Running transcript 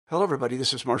Hello, everybody.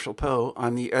 This is Marshall Poe.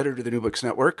 I'm the editor of the New Books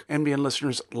Network. NBN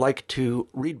listeners like to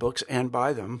read books and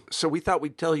buy them. So we thought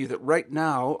we'd tell you that right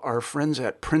now, our friends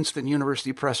at Princeton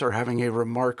University Press are having a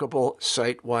remarkable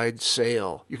site-wide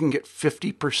sale. You can get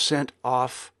 50%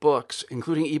 off books,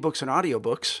 including ebooks and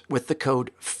audiobooks, with the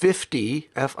code 50,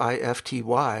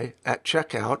 F-I-F-T-Y, at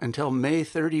checkout until May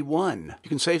 31. You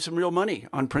can save some real money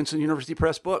on Princeton University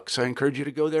Press books. I encourage you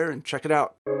to go there and check it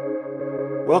out.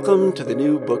 Welcome to the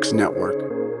New Books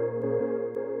Network.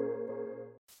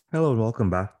 Hello and welcome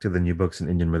back to the New Books in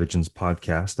Indian Religions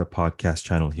podcast, a podcast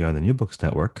channel here on the New Books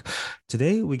Network.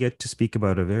 Today we get to speak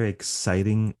about a very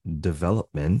exciting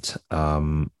development,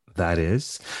 that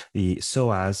is the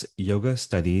SOAS Yoga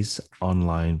Studies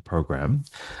online program.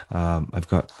 I've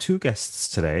got two guests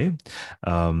today.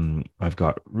 I've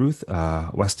got Ruth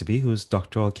Westaby, who's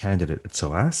doctoral candidate at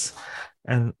SOAS.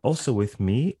 And also with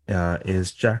me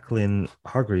is Jacqueline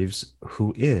Hargreaves,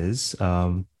 who is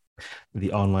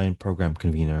the online program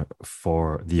convener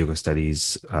for the Yoga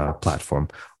Studies platform.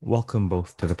 Welcome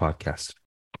both to the podcast.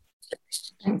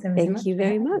 Thank you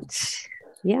very much.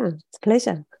 Yeah, it's a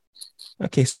pleasure.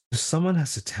 Okay, so someone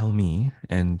has to tell me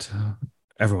and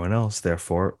everyone else,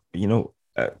 therefore,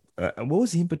 what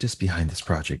was the impetus behind this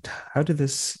project? How did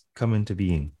this come into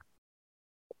being?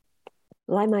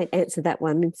 Well, I might answer that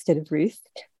one instead of Ruth.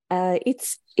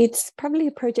 It's probably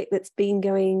a project that's been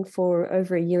going for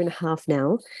over a year and a half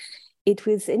now. It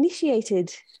was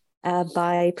initiated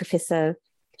by Professor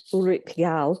Ulrich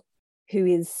Pigalle, who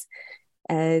is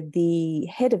the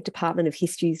head of Department of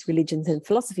Histories, Religions and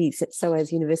Philosophies at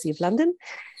SOAS University of London,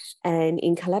 and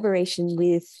in collaboration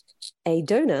with a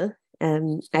donor,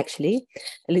 actually,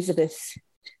 Elizabeth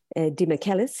de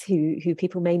Michaelis, who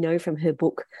people may know from her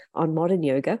book on modern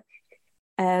yoga.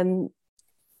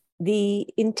 The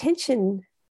intention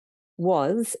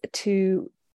was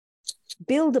to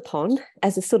build upon,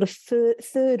 as a sort of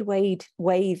third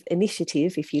wave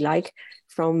initiative, if you like,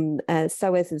 from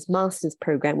SOAS's master's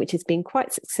program, which has been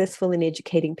quite successful in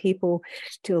educating people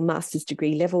to a master's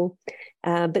degree level.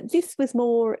 But this was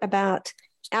more about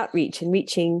outreach and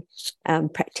reaching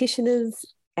practitioners,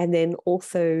 and then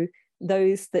also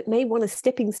those that may want a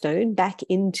stepping stone back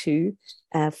into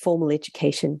formal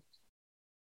education.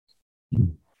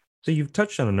 So you've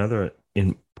touched on another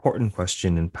important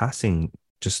question in passing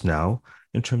just now,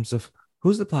 in terms of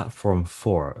who's the platform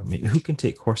for? I mean, who can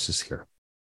take courses here?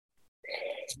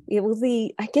 Yeah, well,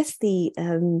 I guess the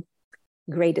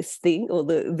greatest thing, or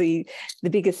the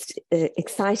biggest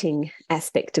exciting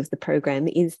aspect of the program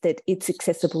is that it's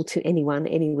accessible to anyone,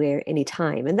 anywhere,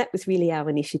 anytime. And that was really our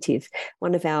initiative.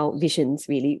 One of our visions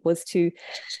really was to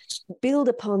build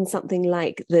upon something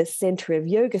like the Centre of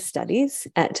Yoga Studies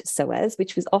at SOAS,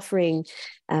 which was offering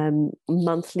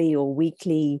monthly or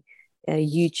weekly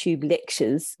YouTube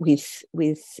lectures with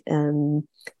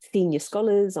senior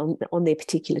scholars on their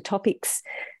particular topics.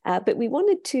 But we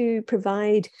wanted to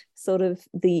provide sort of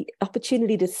the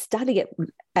opportunity to study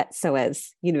at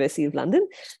SOAS, University of London,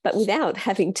 but without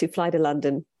having to fly to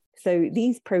London. So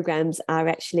these programs are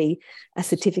actually a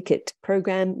certificate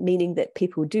program, meaning that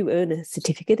people do earn a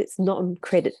certificate. It's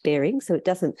non-credit bearing, so it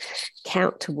doesn't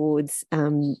count towards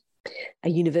a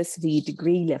university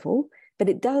degree level, but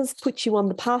it does put you on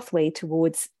the pathway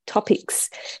towards topics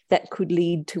that could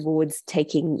lead towards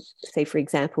taking, say, for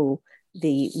example,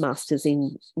 the Masters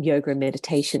in Yoga and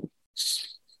Meditation.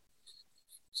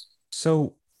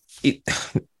 So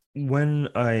when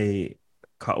I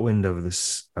caught wind of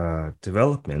this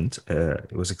development,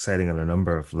 it was exciting on a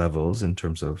number of levels in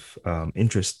terms of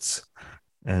interests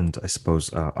and, I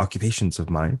suppose, occupations of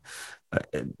mine.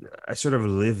 I sort of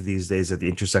live these days at the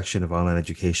intersection of online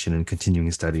education and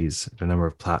continuing studies at a number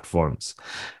of platforms.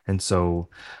 And so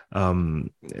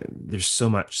there's so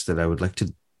much that I would like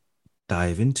to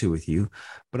dive into with you,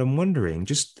 but I'm wondering,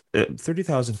 just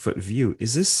 30,000 foot view,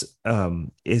 is this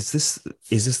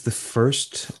the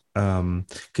first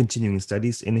continuing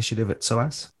studies initiative at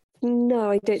SOAS?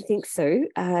 No, I don't think so.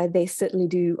 They certainly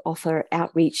do offer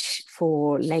outreach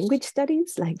for language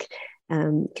studies, like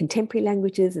contemporary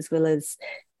languages, as well as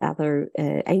other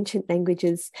ancient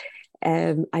languages.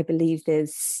 I believe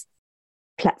there's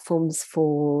platforms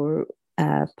for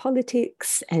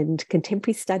politics and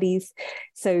contemporary studies.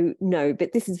 So no,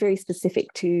 but this is very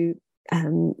specific to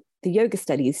the yoga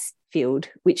studies field,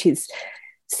 which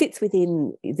sits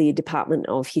within the Department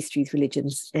of Histories,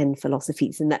 Religions and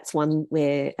Philosophies. And that's one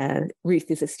where Ruth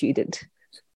is a student.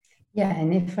 Yeah,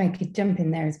 and if I could jump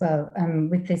in there as well,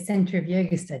 with the Centre of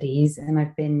Yoga Studies, and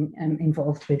I've been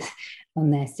involved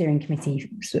on their steering committee.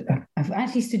 So I've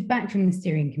actually stood back from the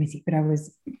steering committee, but I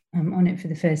was on it for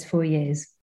the first 4 years.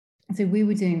 So we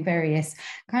were doing various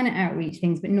kind of outreach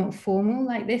things, but not formal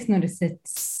like this, not a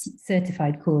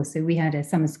certified course. So we had a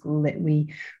summer school that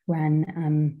we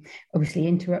ran, obviously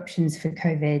interruptions for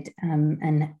COVID,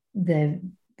 and the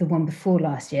one before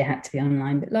last year had to be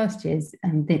online, but last year's,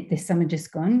 this summer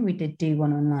just gone, we did do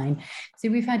one online. So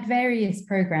we've had various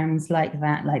programs like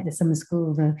that, like the summer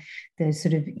school, the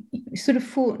sort of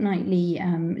fortnightly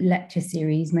lecture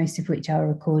series, most of which are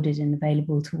recorded and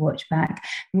available to watch back.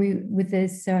 With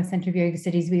our Centre of Yoga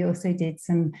Studies, we also did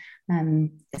some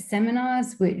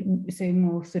seminars, so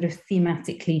more sort of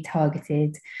thematically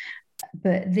targeted.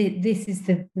 But this is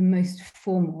the most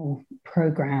formal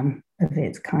program of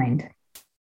its kind.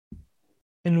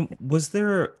 And was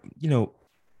there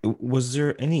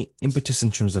any impetus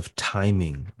in terms of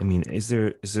timing? I mean, is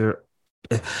there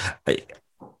I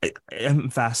am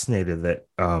fascinated that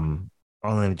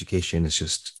online education is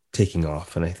just taking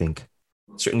off, and I think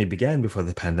it certainly began before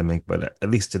the pandemic, but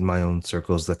at least in my own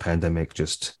circles, the pandemic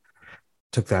just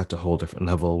took that to a whole different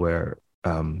level where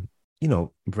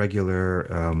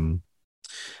regular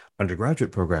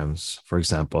undergraduate programs, for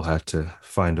example, had to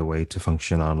find a way to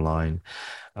function online.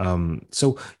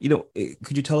 So,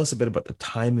 could you tell us a bit about the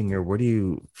timing, or where do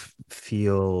you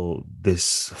feel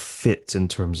this fits in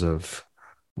terms of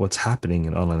what's happening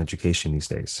in online education these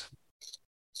days?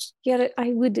 Yeah,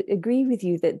 I would agree with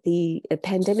you that the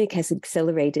pandemic has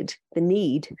accelerated the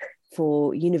need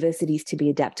for universities to be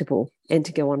adaptable and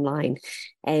to go online.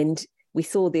 And we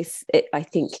saw this, I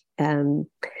think,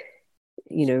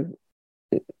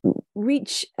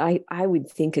 reach, I would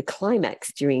think, a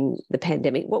climax during the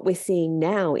pandemic. What we're seeing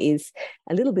now is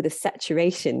a little bit of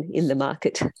saturation in the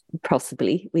market,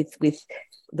 possibly, with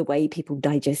the way people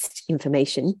digest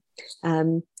information.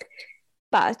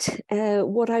 But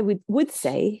what I would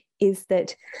say is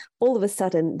that all of a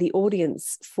sudden the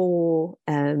audience for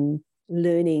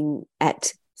learning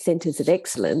at centres of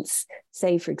excellence,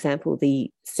 say, for example,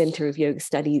 the Centre of Yoga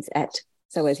Studies at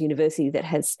SOAS University that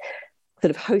has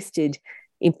sort of hosted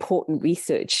important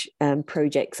research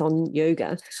projects on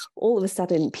yoga, all of a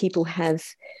sudden people have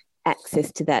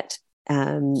access to that,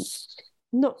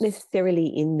 not necessarily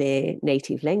in their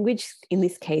native language. In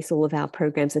this case, all of our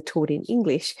programs are taught in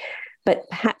English, but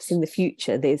perhaps in the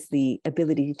future there's the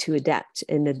ability to adapt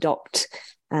and adopt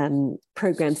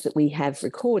programs that we have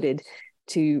recorded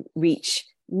to reach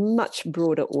much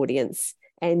broader audience.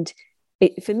 And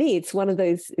for me, it's one of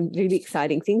those really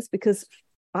exciting things, because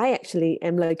I actually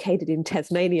am located in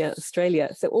Tasmania,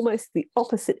 Australia, so almost the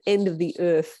opposite end of the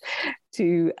earth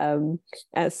to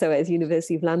SOAS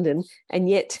University of London, and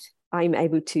yet I'm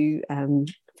able to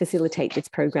facilitate this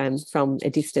program from a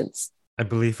distance. I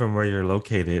believe from where you're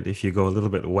located, if you go a little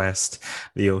bit west,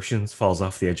 the ocean falls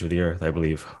off the edge of the earth, I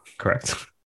believe. Correct?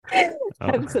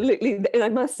 Absolutely. And I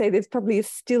must say there's probably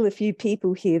still a few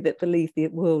people here that believe the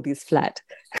world is flat.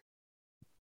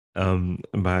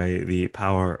 By the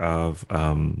power of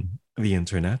the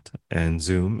internet and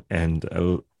Zoom and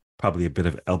probably a bit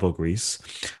of elbow grease,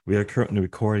 we are currently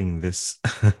recording this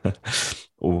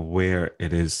where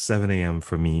it is 7 a.m.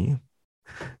 for me,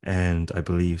 and I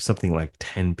believe something like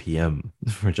 10 p.m.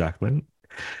 for Jacqueline.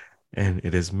 And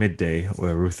it is midday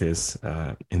where Ruth is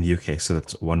in the UK, so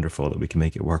that's wonderful that we can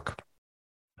make it work.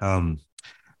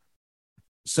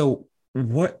 So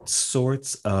what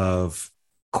sorts of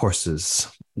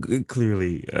courses?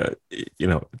 Clearly,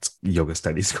 it's yoga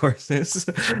studies courses,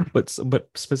 but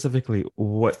specifically,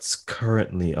 what's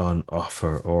currently on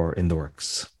offer or in the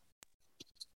works?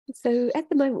 So at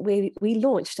the moment, we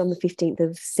launched on the 15th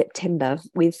of September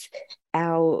with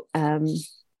our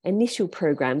initial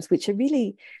programs, which are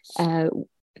really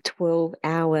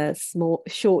 12-hour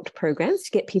short programs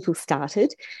to get people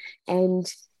started.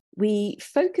 And we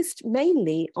focused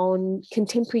mainly on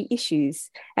contemporary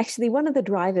issues. Actually, one of the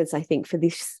drivers, I think, for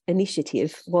this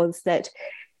initiative was that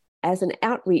as an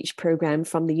outreach program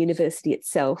from the university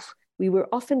itself, we were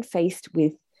often faced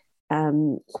with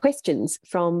questions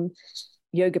from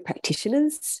yoga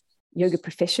practitioners, yoga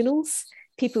professionals,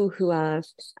 people who are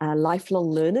lifelong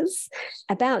learners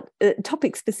about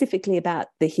topics specifically about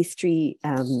the history,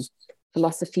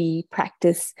 philosophy,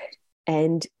 practice,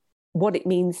 and what it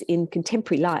means in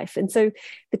contemporary life. And so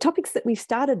the topics that we've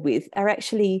started with are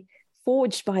actually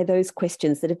forged by those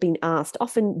questions that have been asked,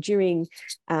 often during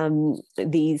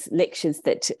these lectures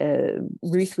that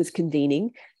Ruth was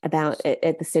convening about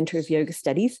at the Centre of Yoga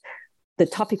Studies. The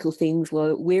topical things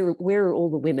were, where are all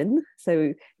the women?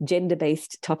 So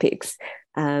gender-based topics.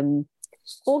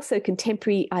 Also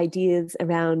contemporary ideas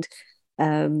around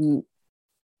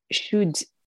should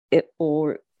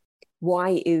or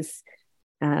why is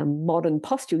modern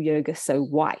postural yoga so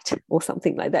white, or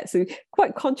something like that. So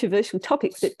quite controversial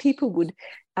topics that people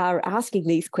are asking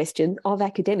these questions of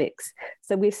academics.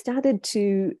 So we've started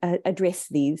to address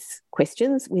these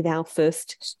questions with our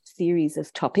first series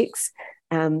of topics.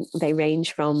 They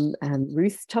range from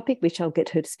Ruth's topic, which I'll get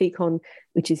her to speak on,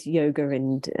 which is yoga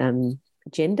and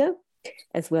gender,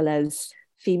 as well as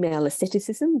female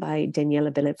asceticism by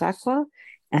Daniela Bevilacqua,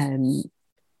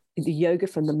 the yoga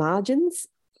from the margins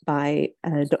by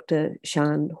Dr.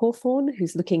 Sian Hawthorne,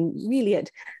 who's looking really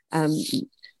at,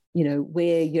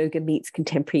 where yoga meets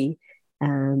contemporary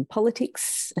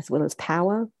politics as well as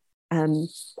power. And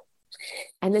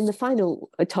then the final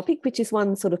topic, which is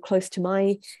one sort of close to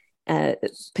my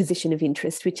position of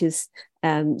interest, which is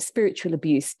spiritual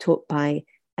abuse, taught by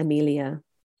Amelia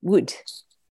Wood.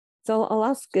 So I'll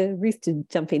ask Ruth to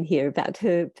jump in here about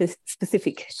her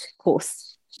specific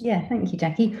course. Yeah, thank you,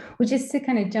 Jackie. Well, just to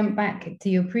kind of jump back to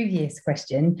your previous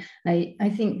question, I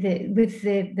think that with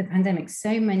the pandemic,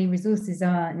 so many resources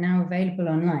are now available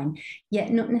online, yet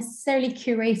not necessarily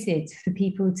curated for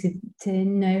people to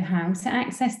know how to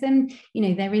access them.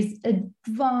 There is a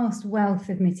vast wealth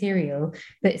of material,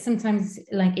 but sometimes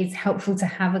it's helpful to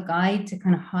have a guide to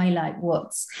kind of highlight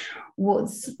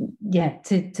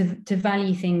to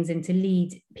value things and to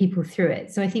lead people through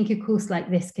it. So I think a course like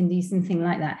this can do something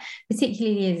like that,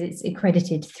 particularly as it's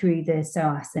accredited through the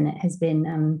SOAS, and it has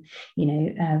been,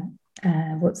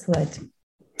 what's the word?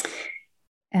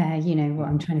 What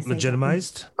I'm trying to say.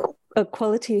 Legitimized?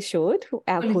 Quality assured.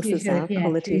 Our courses are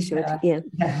quality assured. Yeah.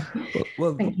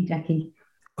 Well, thank you, Jackie.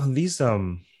 On these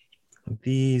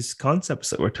concepts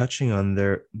that we're touching on,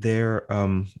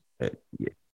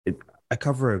 I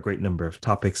cover a great number of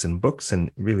topics and books, and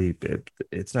really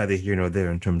it's neither here nor there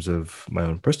in terms of my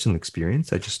own personal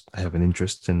experience. I have an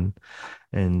interest and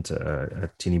a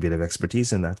teeny bit of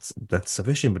expertise, and that's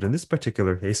sufficient. But in this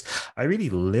particular case, I really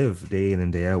live day in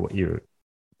and day out what you're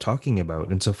talking about,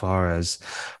 insofar as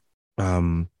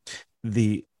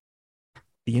the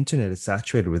internet is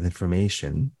saturated with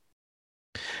information.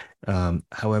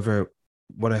 However,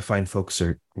 what I find folks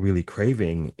are really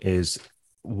craving is,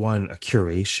 one, a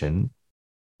curation,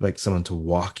 like someone to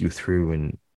walk you through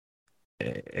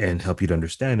and help you to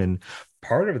understand. And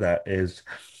part of that is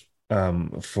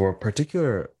for a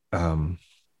particular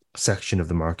section of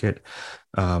the market,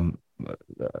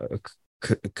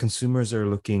 consumers are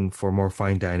looking for more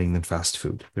fine dining than fast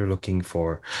food. They're looking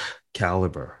for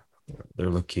caliber.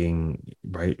 They're looking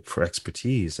for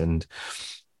expertise. And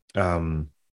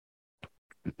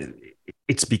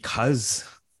it's because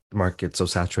the market's so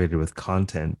saturated with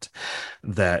content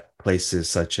that places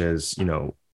such as,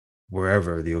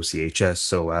 wherever the OCHS,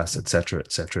 SOAS, et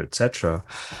cetera,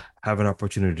 have an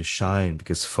opportunity to shine,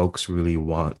 because folks really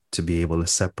want to be able to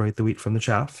separate the wheat from the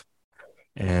chaff.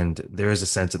 And there is a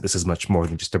sense that this is much more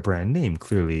than just a brand name.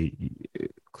 Clearly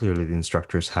the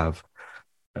instructors have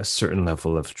a certain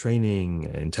level of training,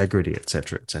 integrity, et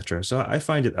cetera. So I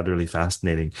find it utterly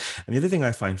fascinating. And the other thing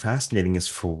I find fascinating is,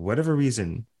 for whatever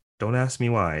reason, don't ask me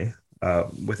why,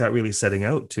 without really setting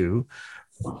out to,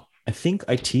 I think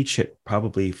I teach it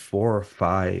probably 4 or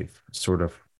 5 sort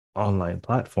of online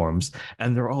platforms,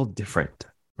 and they're all different,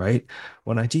 right?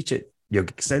 When I teach it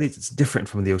Yogic Studies, it's different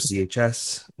from the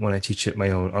OCHS. When I teach it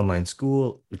my own online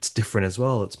school, it's different as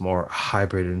well. It's more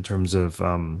hybrid in terms of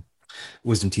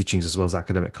wisdom teachings as well as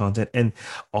academic content. And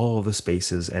all of the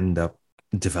spaces end up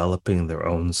developing their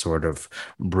own sort of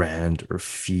brand or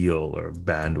feel or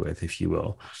bandwidth, if you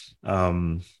will,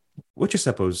 which I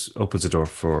suppose opens the door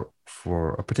for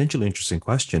a potentially interesting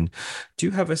question. Do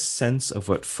you have a sense of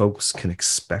what folks can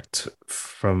expect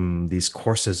from these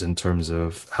courses in terms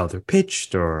of how they're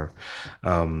pitched, or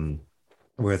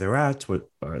where they're at? What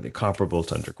are they comparable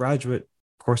to undergraduate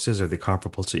courses? Are they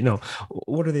comparable to,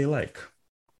 what are they like?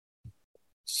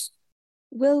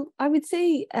 Well, I would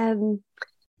say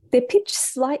they're pitched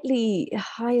slightly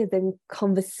higher than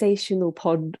conversational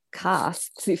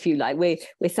podcasts, if you like, where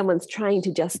someone's trying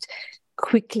to just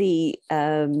quickly,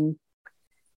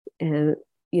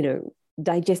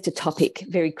 digest a topic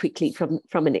very quickly from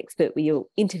an expert, where you're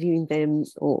interviewing them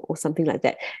or something like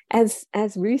that. As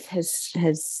Ruth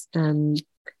has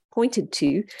pointed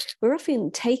to, we're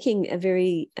often taking a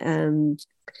very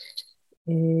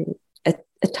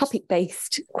a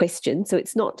topic-based question, so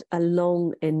it's not a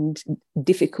long and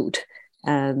difficult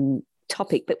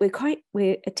topic, but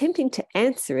we're attempting to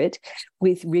answer it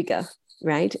with rigor,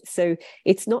 right? So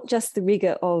it's not just the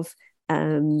rigor of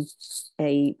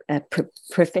a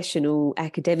professional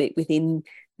academic within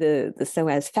the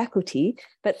SOAS faculty,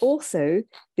 but also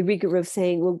the rigor of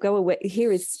saying, well, go away.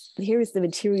 Here is the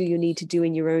material you need to do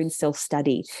in your own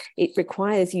self-study. It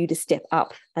requires you to step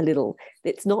up a little.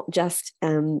 It's not just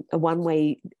a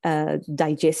one-way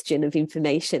digestion of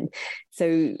information.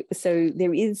 So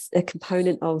there is a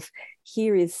component of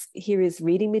here is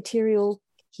reading material,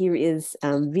 here is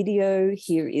video,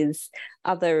 here is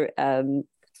other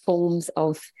forms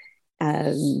of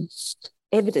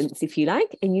evidence, if you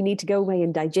like, and you need to go away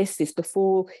and digest this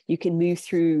before you can move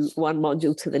through one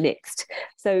module to the next.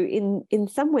 So in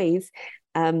some ways,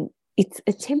 it's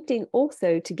attempting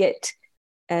also to get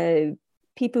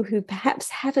people who perhaps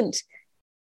haven't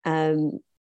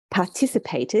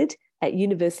participated at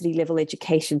university level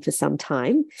education for some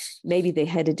time. Maybe they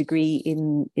had a degree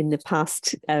in the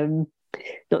past,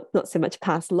 not so much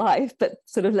past life, but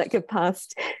sort of like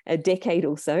a decade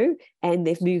or so, and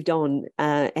they've moved on.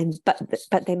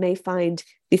 But they may find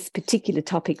this particular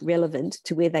topic relevant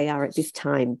to where they are at this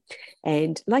time.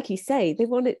 And like you say, they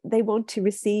want to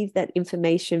receive that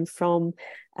information from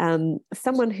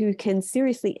someone who can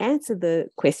seriously answer the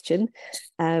question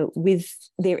with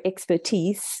their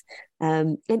expertise,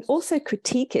 and also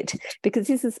critique it, because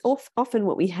this is often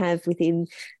what we have within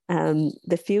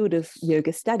the field of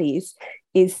yoga studies,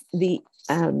 is the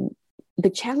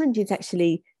challenge is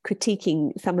actually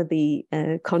critiquing some of the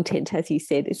content. As you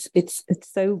said, it's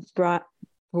so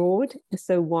broad,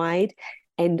 so wide,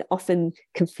 and often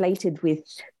conflated with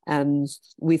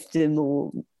wisdom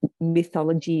or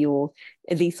mythology or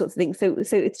these sorts of things. So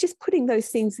it's just putting those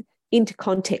things into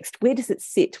context. Where does it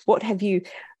sit? What have you,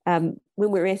 when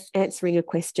we're answering a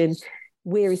question,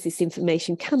 where is this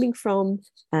information coming from?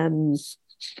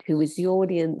 Who is the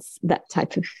audience? That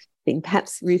type of thing.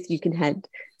 Perhaps, Ruth, you can add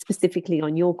specifically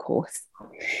on your course.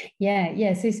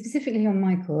 Yeah. So specifically on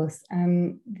my course,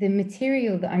 the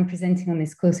material that I'm presenting on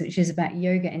this course, which is about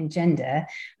yoga and gender,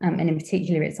 and in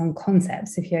particular, it's on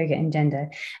concepts of yoga and gender.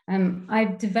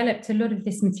 I've developed a lot of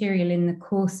this material in the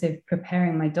course of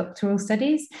preparing my doctoral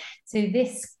studies. So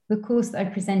the course that I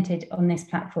presented on this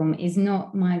platform is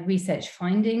not my research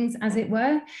findings, as it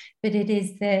were, but it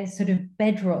is the sort of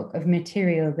bedrock of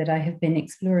material that I have been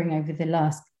exploring over the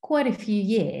last quite a few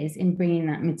years in bringing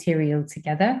that material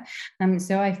together.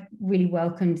 So I've really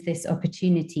welcomed this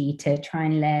opportunity to try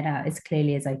and lay it out as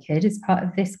clearly as I could as part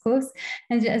of this course.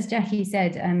 And as Jackie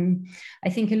said, I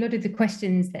think a lot of the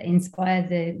questions that inspire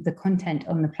the content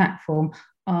on the platform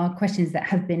are questions that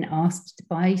have been asked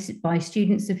by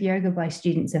students of yoga, by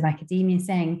students of academia,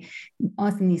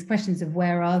 asking these questions of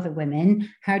where are the women?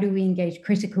 How do we engage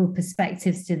critical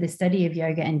perspectives to the study of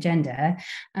yoga and gender?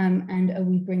 And are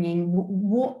we bringing,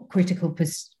 what critical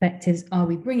perspectives are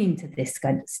we bringing to this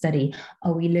study?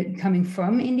 Are we coming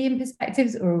from Indian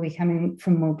perspectives, or are we coming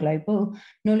from more global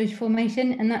knowledge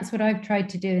formation? And that's what I've tried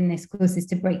to do in this course, is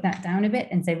to break that down a bit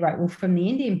and say, right, well, from the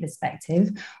Indian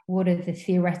perspective, what are the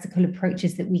theoretical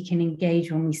approaches that we can engage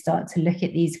when we start to look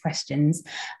at these questions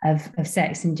of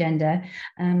sex and gender,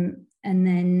 and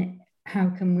then how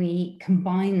can we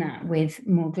combine that with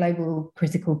more global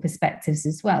critical perspectives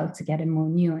as well to get a more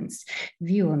nuanced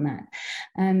view on that.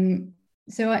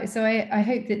 So I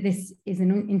hope that this is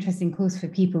an interesting course for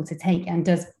people to take, and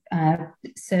does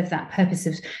serve that purpose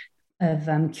of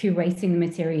curating the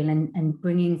material and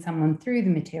bringing someone through the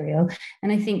material.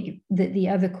 And I think that the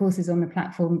other courses on the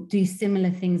platform do similar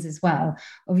things as well.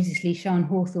 Obviously, Sian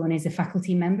Hawthorne is a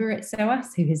faculty member at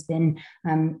SOAS, who has been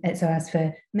at SOAS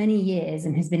for many years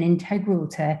and has been integral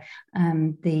to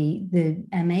the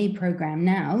MA program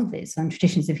now, that's on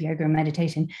traditions of yoga and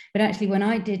meditation. But actually, when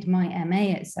I did my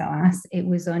MA at SOAS, it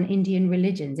was on Indian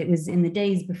religions. It was in the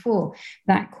days before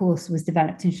that course was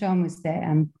developed, and Sian was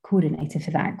the coordinator for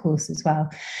that course as well.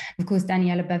 Of course,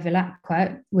 Daniela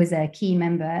Bevilacqua was a key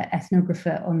member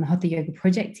ethnographer on the Hatha Yoga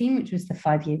project team, which was the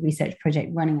 5-year research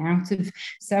project running out of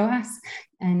SOAS.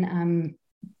 And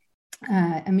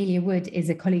Amelia Wood is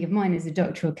a colleague of mine as a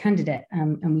doctoral candidate,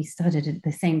 and we started at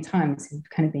the same time, so we've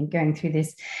kind of been going through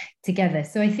this together.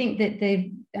 So I think that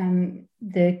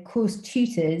the course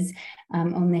tutors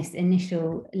on this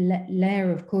initial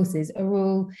layer of courses are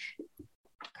all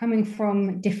coming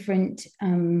from different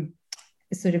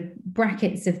sort of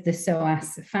brackets of the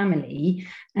SOAS family,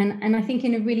 and I think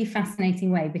in a really fascinating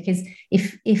way, because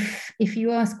if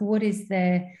you ask what is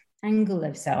the angle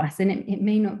of SOAS, and it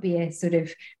may not be a sort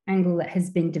of angle that has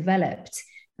been developed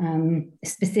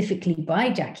specifically by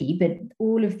Jackie, but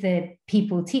all of the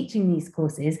people teaching these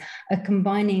courses are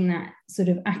combining that sort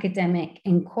of academic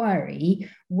inquiry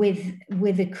with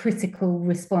a critical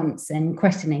response and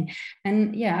questioning.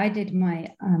 And yeah, I did my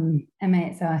MA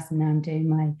at SOAS, and now I'm doing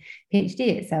my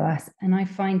PhD at SOAS, and I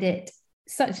find it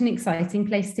such an exciting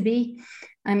place to be.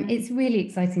 It's really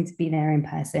exciting to be there in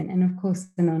person. And of course,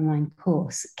 an online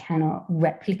course cannot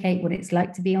replicate what it's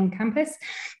like to be on campus.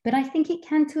 But I think it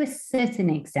can, to a certain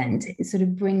extent, sort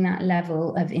of bring that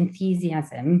level of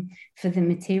enthusiasm for the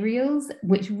materials,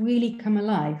 which really come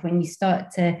alive when you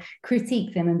start to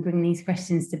critique them and bring these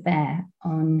questions to bear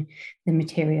on the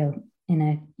material in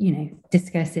a,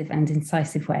 discursive and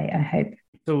incisive way, I hope.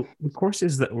 So the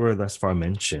courses that were thus far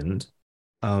mentioned,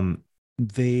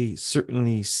 they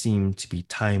certainly seem to be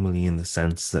timely in the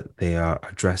sense that they are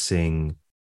addressing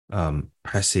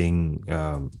pressing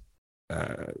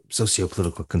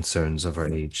socio-political concerns of our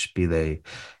age, be they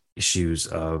issues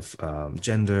of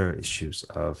gender, issues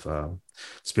of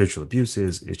spiritual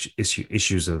abuses,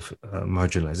 issues of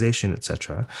marginalization,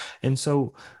 etc. And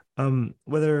so,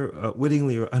 whether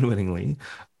wittingly or unwittingly,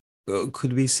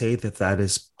 could we say that that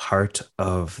is part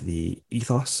of the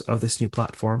ethos of this new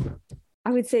platform? I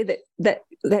would say that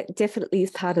definitely is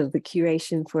part of the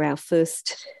curation for our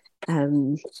first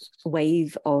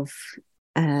wave of,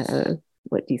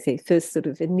 first sort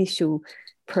of initial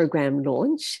program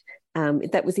launch.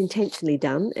 That was intentionally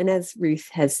done. And as Ruth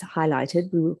has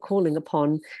highlighted, we were calling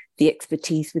upon the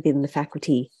expertise within the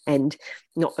faculty, and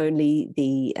not only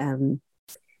the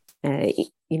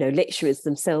lecturers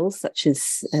themselves, such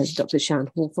as Dr.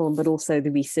 Sian Hawthorne, but also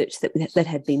the research that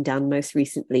had been done most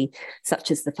recently,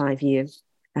 such as the 5-year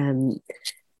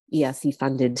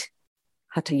ERC-funded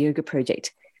Hatha Yoga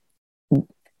project.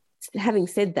 Having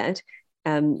said that,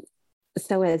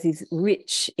 SOAS is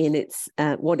rich in its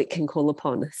what it can call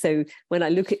upon. So when I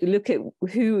look at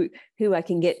who I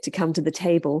can get to come to the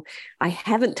table, I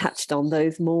haven't touched on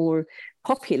those more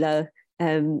popular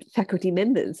faculty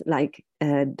members like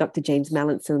Dr. James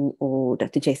Mallinson or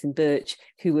Dr. Jason Birch,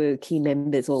 who were key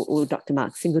members, or Dr.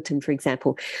 Mark Singleton, for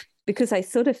example, because I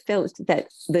sort of felt that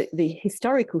the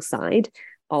historical side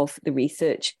of the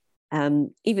research,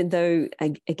 even though,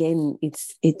 again,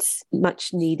 it's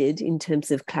much needed in terms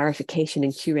of clarification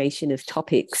and curation of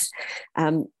topics,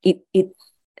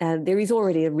 there is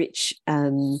already a rich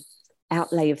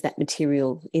outlay of that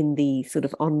material in the sort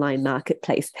of online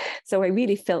marketplace. So I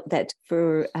really felt that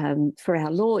for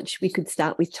our launch, we could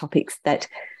start with topics that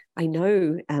I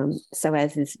know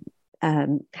SOAS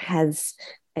has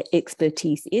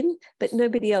expertise in, but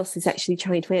nobody else is actually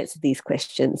trying to answer these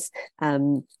questions.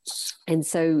 And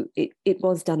so it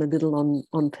was done a little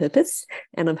on purpose,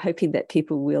 and I'm hoping that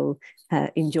people will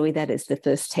enjoy that as the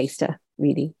first taster,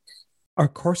 really. Are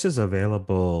courses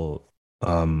available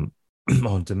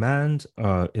on demand?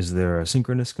 Is there a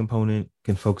synchronous component?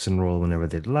 Can folks enroll whenever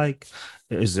they'd like?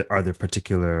 Are there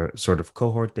particular sort of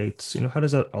cohort dates? How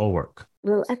does that all work?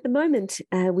 Well, at the moment,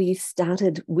 we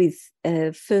started with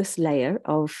a first layer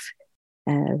of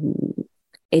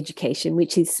education,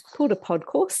 which is called a pod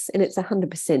course, and it's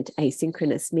 100%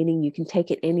 asynchronous, meaning you can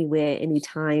take it anywhere,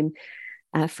 anytime,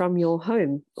 from your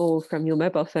home or from your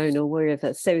mobile phone or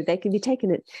wherever. So they can be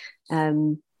taken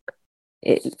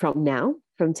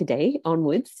from today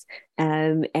onwards,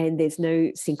 and there's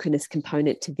no synchronous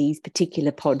component to these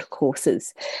particular pod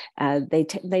courses.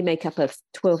 They make up a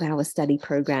 12-hour study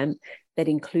program that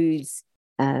includes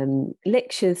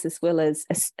lectures, as well as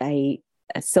a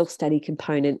self-study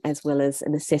component, as well as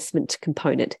an assessment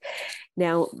component.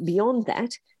 Now, beyond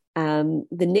that, the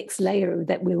next layer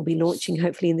that we'll be launching,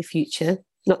 hopefully in the future,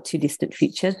 not too distant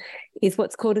future, is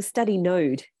what's called a study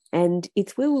node. And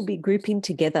it's where we'll be grouping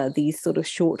together these sort of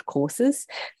short courses,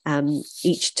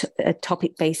 each a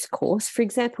topic-based course. For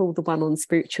example, the one on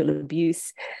spiritual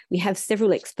abuse, we have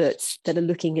several experts that are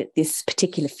looking at this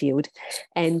particular field.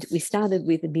 And we started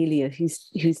with Amelia,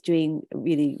 who's doing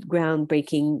really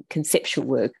groundbreaking conceptual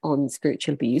work on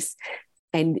spiritual abuse,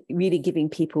 and really giving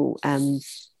people an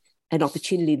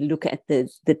opportunity to look at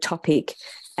the topic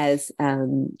as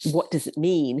what does it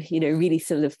mean, really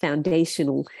sort of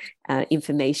foundational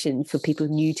information for people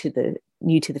new to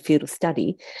the field of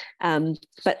study.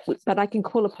 But I can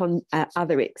call upon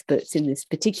other experts in this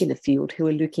particular field who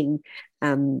are looking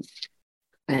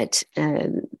at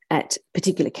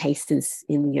particular cases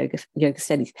in the yoga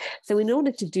studies. So in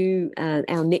order to do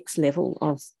our next level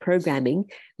of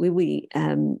programming, we'll be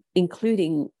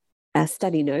including a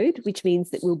study node, which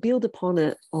means that we'll build upon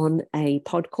a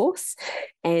pod course,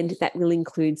 and that will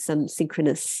include some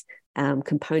synchronous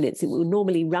components. It will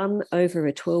normally run over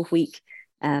a 12-week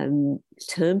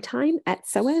term time at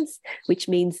SOAS, which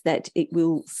means that it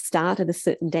will start at a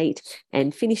certain date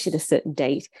and finish at a certain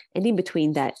date, and in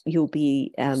between that you'll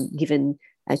be given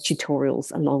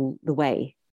tutorials along the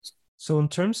way. So in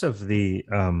terms of the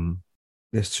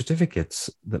certificates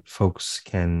that folks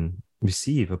can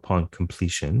receive upon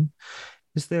completion,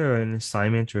 is there an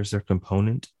assignment or is there a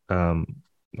component?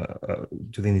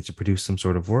 Do they need to produce some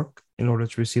sort of work in order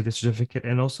to receive the certificate?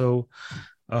 And also,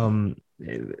 um,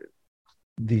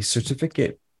 the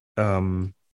certificate,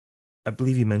 I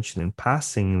believe you mentioned in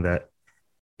passing that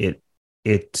it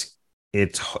it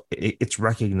it's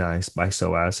recognized by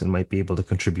SOAS and might be able to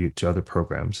contribute to other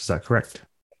programs. Is that correct?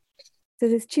 So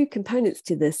there's two components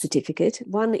to the certificate.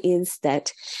 One is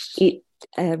that it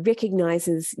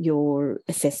recognizes your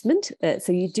assessment.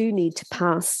 So you do need to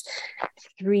pass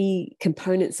 3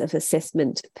 components of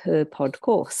assessment per pod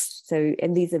course. So,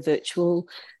 and these are virtual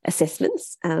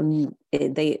assessments.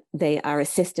 They are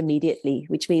assessed immediately,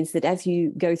 which means that as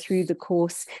you go through the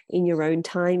course in your own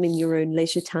time, in your own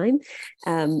leisure time,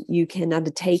 you can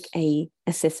undertake a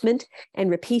assessment and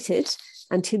repeat it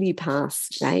until you pass,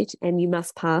 right? And you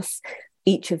must pass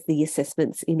each of the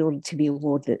assessments in order to be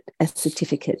awarded a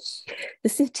certificate. The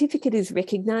certificate is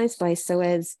recognized by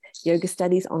SOAS Yoga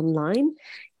Studies Online.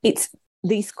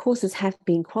 These courses have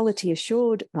been quality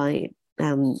assured by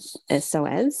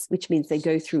SOAS, which means they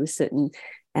go through a certain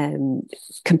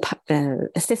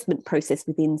assessment process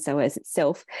within SOAS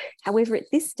itself. However, at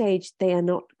this stage, they are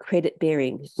not credit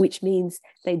bearing, which means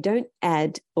they don't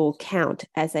add or count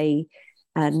as a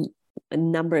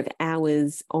number of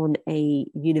hours on a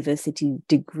university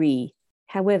degree.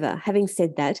 However, having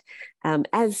said that,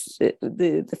 as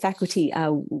the faculty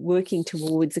are working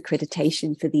towards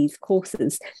accreditation for these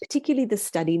courses, particularly the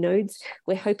study nodes,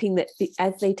 we're hoping that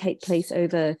as they take place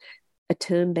over a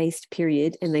term-based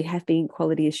period and they have been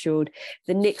quality assured,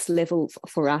 the next level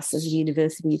for us as a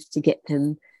university is to get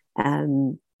them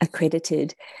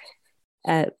accredited.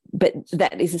 But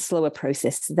that is a slower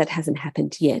process. That hasn't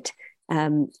happened yet.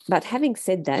 But having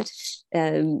said that,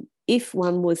 if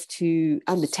one was to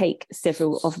undertake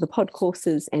several of the pod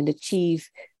courses and achieve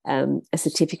a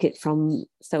certificate from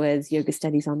SOAS Yoga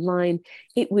Studies Online,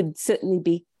 it would certainly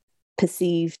be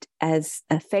perceived as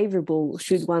a favourable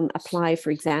should one apply, for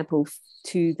example,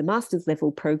 to the master's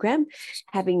level program,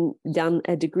 having done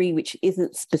a degree which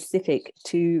isn't specific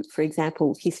to, for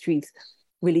example, histories,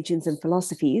 religions and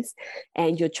philosophies,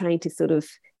 and you're trying to sort of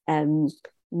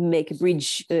make a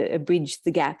bridge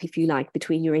the gap, if you like,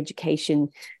 between your education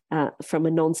from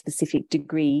a non-specific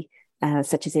degree,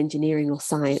 such as engineering or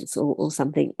science or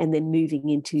something, and then moving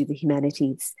into the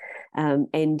humanities.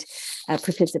 And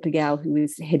Professor Pagal, who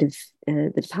is head of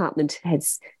the department,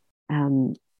 has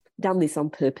done this on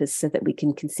purpose so that we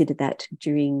can consider that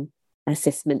during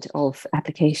assessment of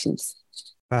applications.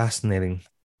 Fascinating.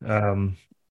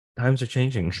 Times are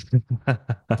changing.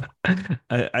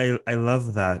 I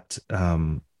love that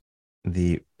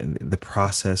the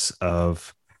process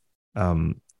of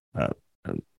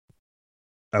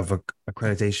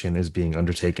accreditation is being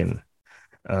undertaken,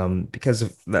 because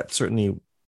of that certainly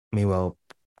may well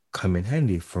come in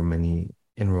handy for many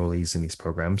enrollees in these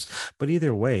programs. But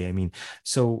either way, I mean,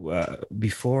 so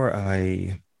before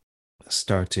I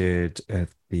started at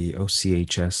the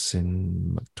OCHS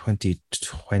in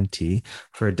 2020.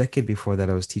 For a decade before that,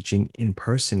 I was teaching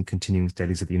in-person continuing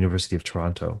studies at the University of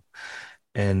Toronto.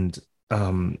 And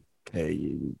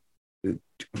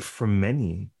for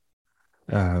many,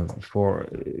 they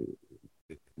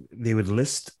would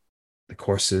list the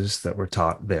courses that were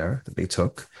taught there that they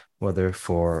took, whether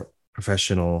for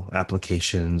professional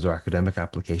applications or academic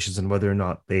applications, and whether or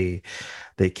not they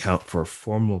count for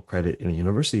formal credit in a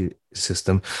university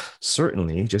system.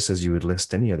 Certainly, just as you would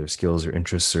list any other skills or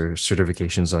interests or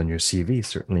certifications on your CV,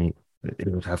 certainly it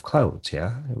would have clouds.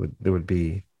 Yeah, there would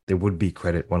be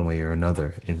credit one way or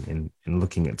another in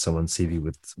looking at someone's CV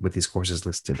with these courses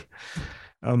listed.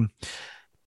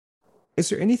 Is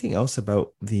there anything else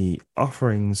about the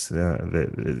offerings,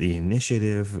 the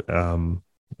initiative,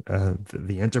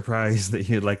 the enterprise that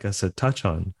you'd like us to touch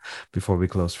on before we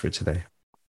close for today?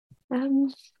 For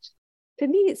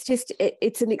me,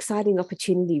 it's an exciting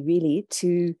opportunity, really,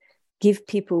 to give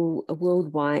people a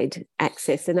worldwide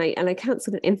access, and I can't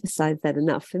sort of emphasize that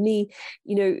enough. For me,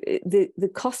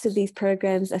 the cost of these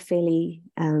programs are fairly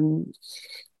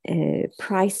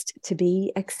priced to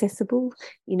be accessible.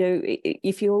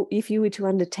 If you were to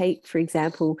undertake, for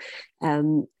example,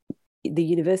 the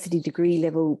university degree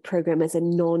level program as a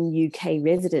non-UK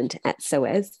resident at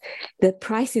SOAS, the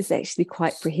price is actually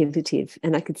quite prohibitive.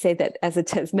 And I could say that as a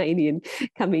Tasmanian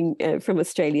coming from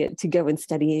Australia to go and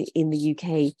study in the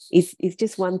UK is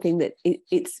just one thing that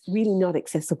it's really not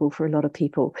accessible for a lot of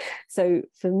people. So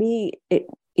for me,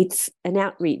 it's an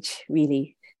outreach,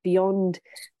 really, beyond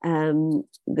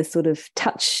the sort of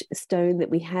touchstone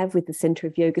that we have with the Centre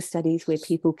of Yoga Studies, where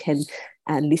people can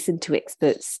listen to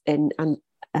experts and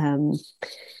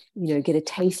get a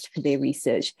taste for their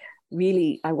research.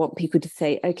 really, I want people to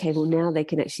say, okay, well, now they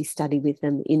can actually study with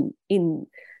them in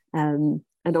an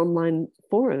online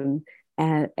forum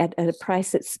at a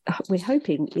price that's, we're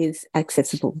hoping, is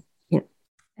accessible. Yeah.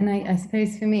 And I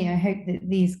suppose for me, I hope that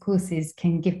these courses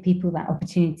can give people that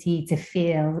opportunity to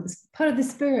feel part of the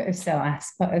spirit of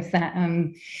SOAS, part of that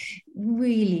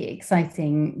really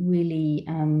exciting, really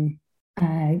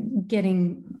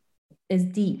getting as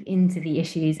deep into the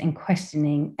issues and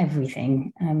questioning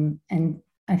everything. And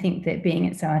I think that being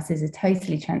at SOAS is a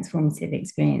totally transformative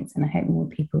experience, and I hope more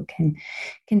people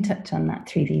can touch on that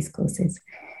through these courses.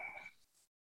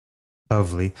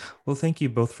 Lovely. Well, thank you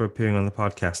both for appearing on the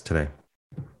podcast today.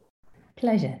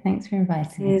 Pleasure. Thanks for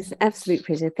inviting us. Yes, absolute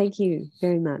pleasure. Thank you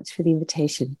very much for the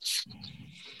invitation.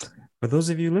 For those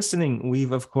of you listening,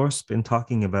 we've of course been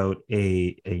talking about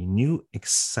a new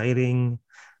exciting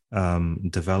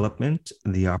development,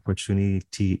 the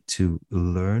opportunity to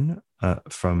learn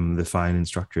from the fine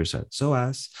instructors at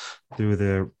SOAS through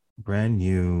their brand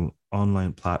new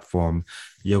online platform,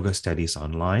 Yoga Studies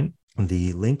Online.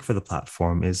 The link for the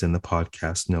platform is in the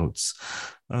podcast notes.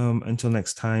 Until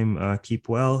next time, keep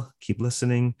well, keep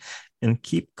listening, and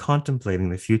keep contemplating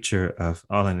the future of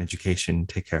online education.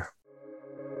 Take care.